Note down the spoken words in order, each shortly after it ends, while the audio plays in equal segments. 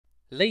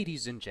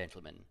Ladies and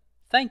gentlemen,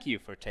 thank you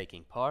for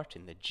taking part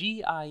in the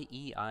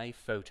GIEI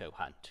photo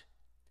hunt.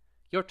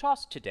 Your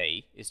task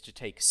today is to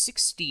take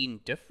 16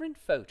 different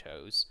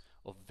photos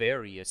of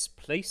various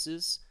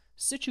places,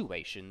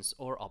 situations,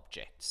 or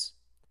objects.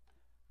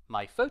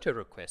 My photo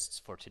requests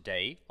for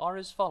today are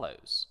as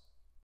follows.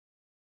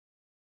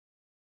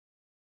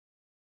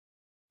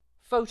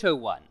 Photo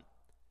 1.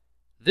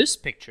 This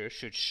picture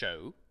should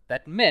show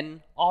that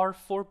men are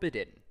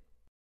forbidden.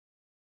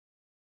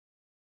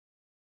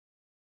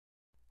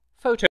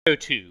 Photo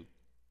 2.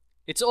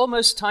 It's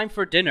almost time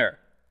for dinner.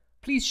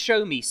 Please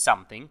show me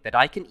something that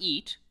I can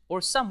eat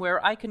or somewhere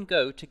I can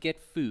go to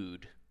get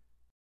food.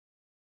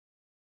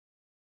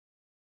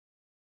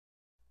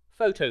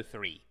 Photo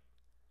 3.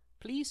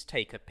 Please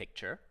take a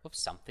picture of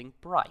something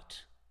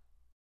bright.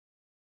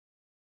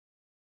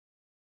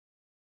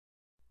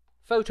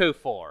 Photo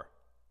 4.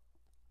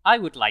 I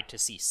would like to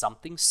see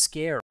something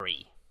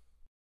scary.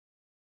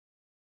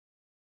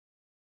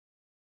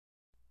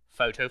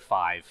 Photo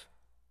 5.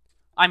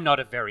 I'm not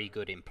a very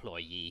good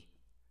employee.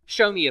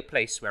 Show me a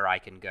place where I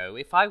can go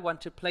if I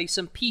want to play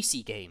some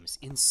PC games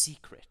in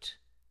secret.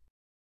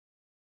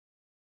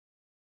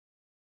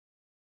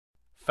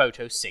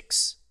 Photo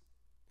 6.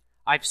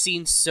 I've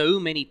seen so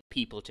many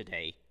people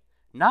today.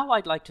 Now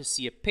I'd like to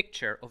see a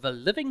picture of a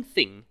living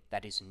thing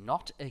that is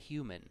not a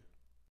human.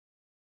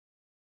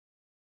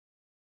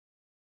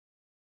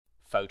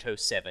 Photo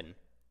 7.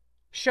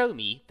 Show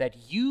me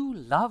that you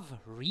love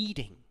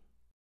reading.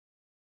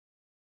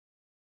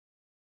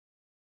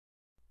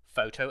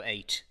 Photo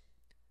 8.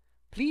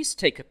 Please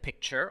take a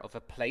picture of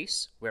a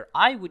place where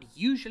I would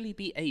usually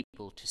be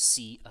able to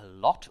see a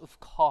lot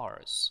of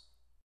cars.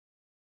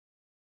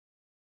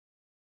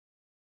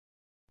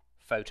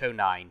 Photo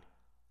 9.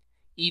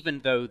 Even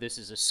though this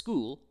is a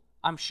school,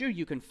 I'm sure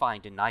you can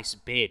find a nice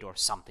bed or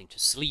something to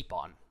sleep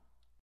on.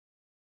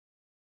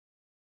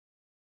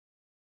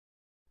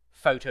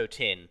 Photo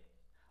 10.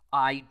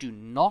 I do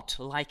not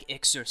like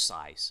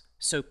exercise,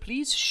 so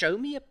please show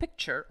me a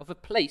picture of a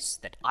place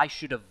that I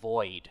should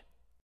avoid.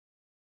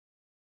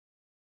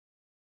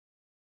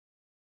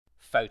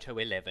 Photo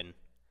 11.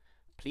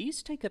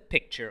 Please take a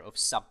picture of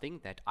something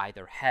that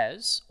either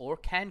has or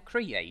can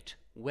create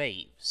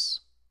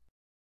waves.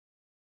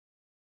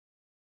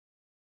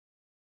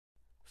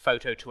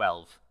 Photo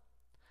 12.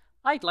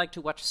 I'd like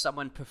to watch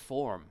someone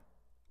perform.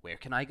 Where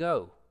can I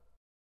go?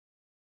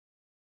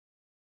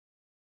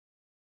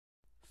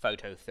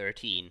 Photo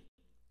 13.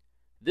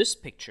 This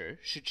picture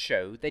should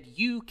show that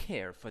you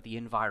care for the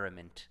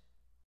environment.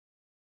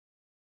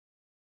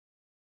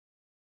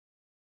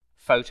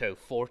 Photo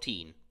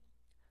 14.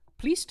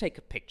 Please take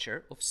a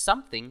picture of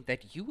something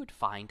that you would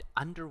find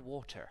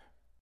underwater.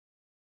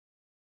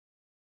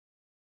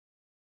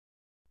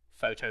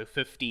 Photo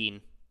 15.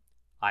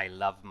 I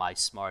love my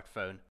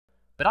smartphone,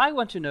 but I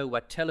want to know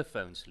what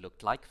telephones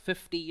looked like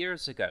 50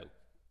 years ago.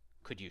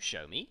 Could you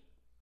show me?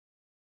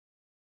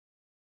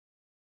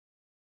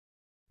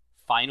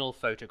 Final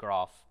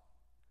photograph.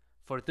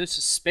 For this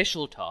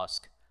special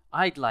task,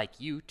 I'd like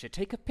you to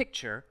take a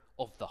picture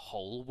of the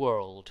whole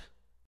world.